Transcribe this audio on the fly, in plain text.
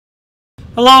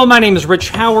Hello, my name is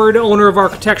Rich Howard, owner of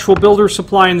Architectural Builders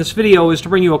Supply. In this video is to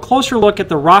bring you a closer look at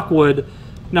the Rockwood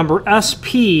number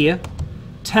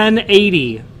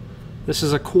SP1080. This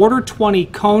is a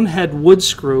 1/4 cone head wood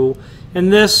screw,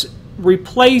 and this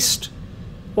replaced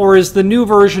or is the new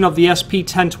version of the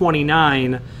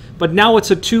SP1029, but now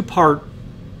it's a two-part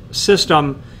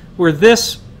system where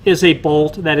this is a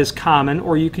bolt that is common,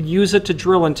 or you could use it to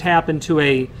drill and tap into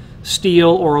a steel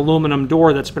or aluminum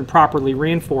door that's been properly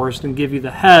reinforced and give you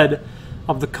the head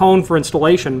of the cone for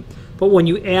installation. But when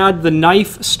you add the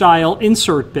knife style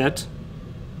insert bit,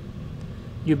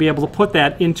 you'll be able to put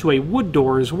that into a wood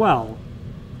door as well.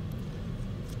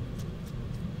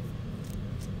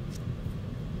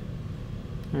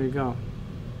 There you go.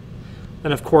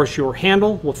 Then of course your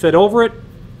handle will fit over it.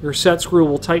 Your set screw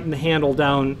will tighten the handle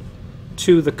down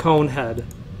to the cone head.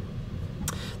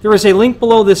 There is a link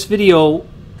below this video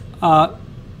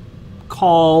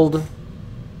called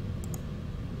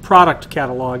product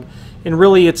catalog, and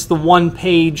really it's the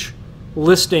one-page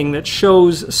listing that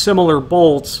shows similar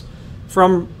bolts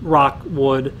from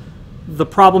Rockwood. The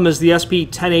problem is the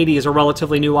SP1080 is a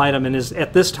relatively new item and is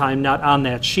at this time not on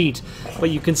that sheet,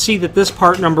 but you can see that this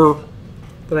part number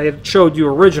that I had showed you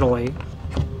originally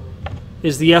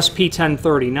is the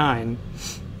SP1039.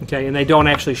 Okay, and they don't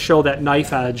actually show that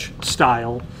knife edge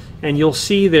style, and you'll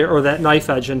see there, or that knife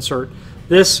edge insert.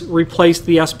 This replaced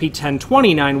the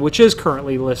SP1029, which is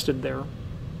currently listed there.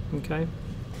 Okay,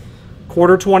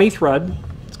 1/4 thread.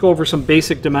 Let's go over some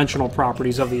basic dimensional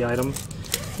properties of the item.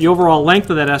 The overall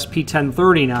length of that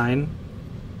SP1039,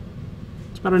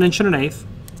 it's about 1 1/8 inches.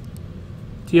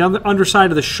 The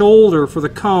underside of the shoulder for the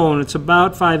cone, it's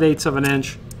about 5/8 of an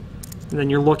inch, and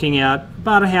then you're looking at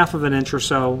about 1/2 of an inch or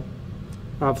so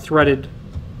of threaded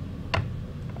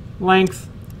length.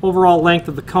 Overall length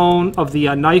of the cone of the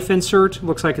knife insert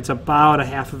looks like it's about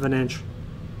 1/2 of an inch.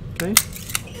 Okay.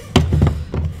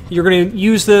 You're going to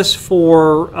use this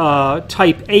for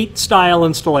type 8 style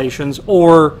installations,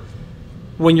 or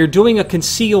when you're doing a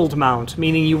concealed mount,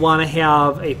 meaning you want to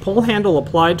have a pull handle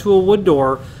applied to a wood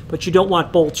door, but you don't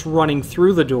want bolts running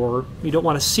through the door. You don't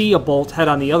want to see a bolt head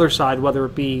on the other side, whether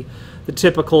it be the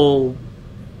typical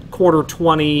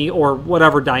 1/4 or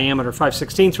whatever diameter,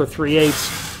 5/16 or 3/8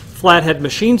 flathead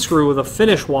machine screw with a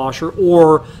finish washer,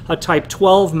 or a type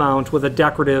 12 mount with a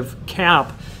decorative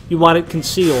cap. You want it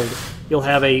concealed. You'll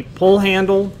have a pull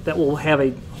handle that will have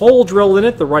a hole drilled in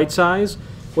it, the right size,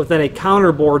 with then a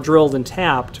counter bore drilled and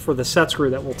tapped for the set screw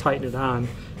that will tighten it on.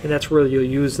 And that's where you'll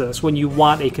use this when you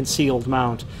want a concealed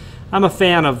mount. I'm a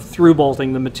fan of through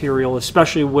bolting the material,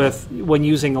 especially when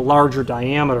using a larger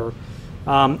diameter.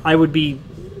 I would be,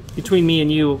 between me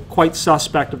and you, quite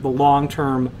suspect of the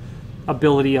long-term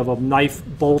ability of a knife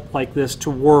bolt like this to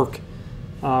work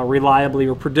reliably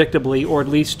or predictably, or at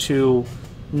least to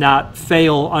not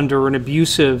fail under an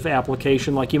abusive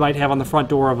application like you might have on the front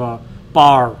door of a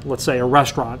bar, let's say a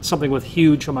restaurant, something with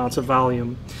huge amounts of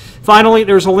volume. Finally,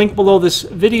 there's a link below this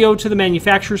video to the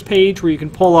manufacturer's page where you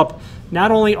can pull up not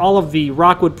only all of the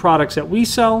Rockwood products that we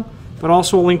sell, but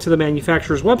also a link to the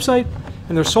manufacturer's website.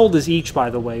 And they're sold as each, by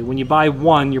the way. When you buy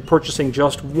one, you're purchasing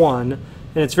just one,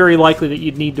 and it's very likely that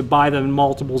you'd need to buy them in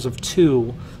multiples of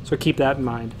 2, so keep that in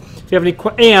mind. If you have any,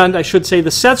 and I should say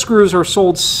the set screws are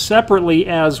sold separately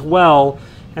as well,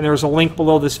 and there's a link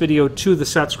below this video to the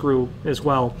set screw as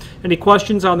well. Any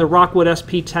questions on the Rockwood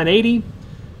SP1080,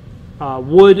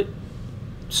 wood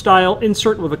style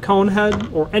insert with a cone head,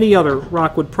 or any other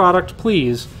Rockwood product,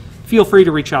 please feel free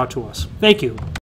to reach out to us. Thank you.